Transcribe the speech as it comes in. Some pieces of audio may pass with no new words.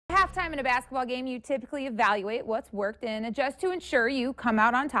halftime in a basketball game, you typically evaluate what's worked and adjust to ensure you come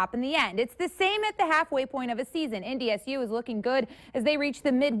out on top in the end. It's the same at the halfway point of a season. NDSU is looking good as they reach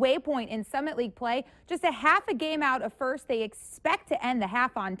the midway point in Summit League play. Just a half a game out of first, they expect to end the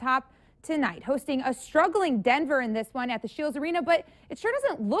half on top tonight, hosting a struggling Denver in this one at the Shields Arena, but it sure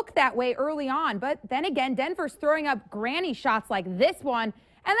doesn't look that way early on. But then again, Denver's throwing up granny shots like this one,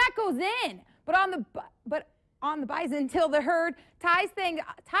 and that goes in. But on the Bison till the herd ties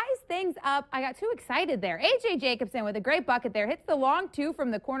things up. I got too excited there. A.J. Jacobson with a great bucket there. Hits the long two from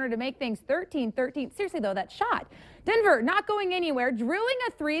the corner to make things 13-13. Seriously, though, that shot. Denver not going anywhere. Drilling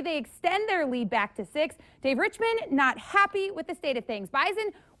a three. They extend their lead back to 6. Dave Richmond not happy with the state of things. Bison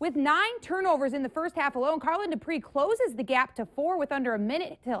with 9 turnovers in the first half alone. Carlin Dupree closes the gap to 4 with under a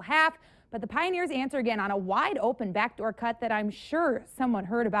minute till half. But the Pioneers answer again on a wide open backdoor cut that I'm sure someone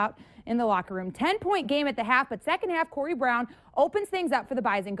heard about in the locker room. 10-point game at the half, but second half, Corey Brown opens things up for the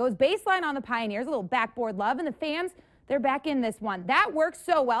Bison, goes baseline on the Pioneers, a little backboard love, and the fans, they're back in this one. That works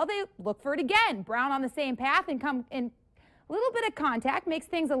so well, they look for it again. Brown on the same path and come in a little bit of contact, makes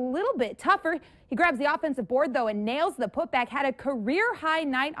things a little bit tougher. He grabs the offensive board, though, and nails the putback. Had a career-high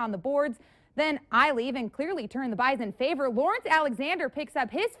night on the boards. Then I leave and clearly turn the Bison in favor. Lawrence Alexander picks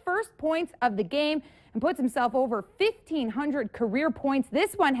up his first points of the game and puts himself over 1,500 career points.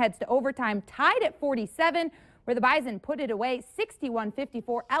 This one heads to overtime, tied at 47, where the Bison put it away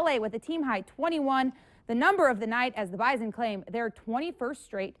 61-54. LA with a team-high 21, the number of the night as the Bison claim their 21st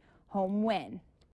straight home win.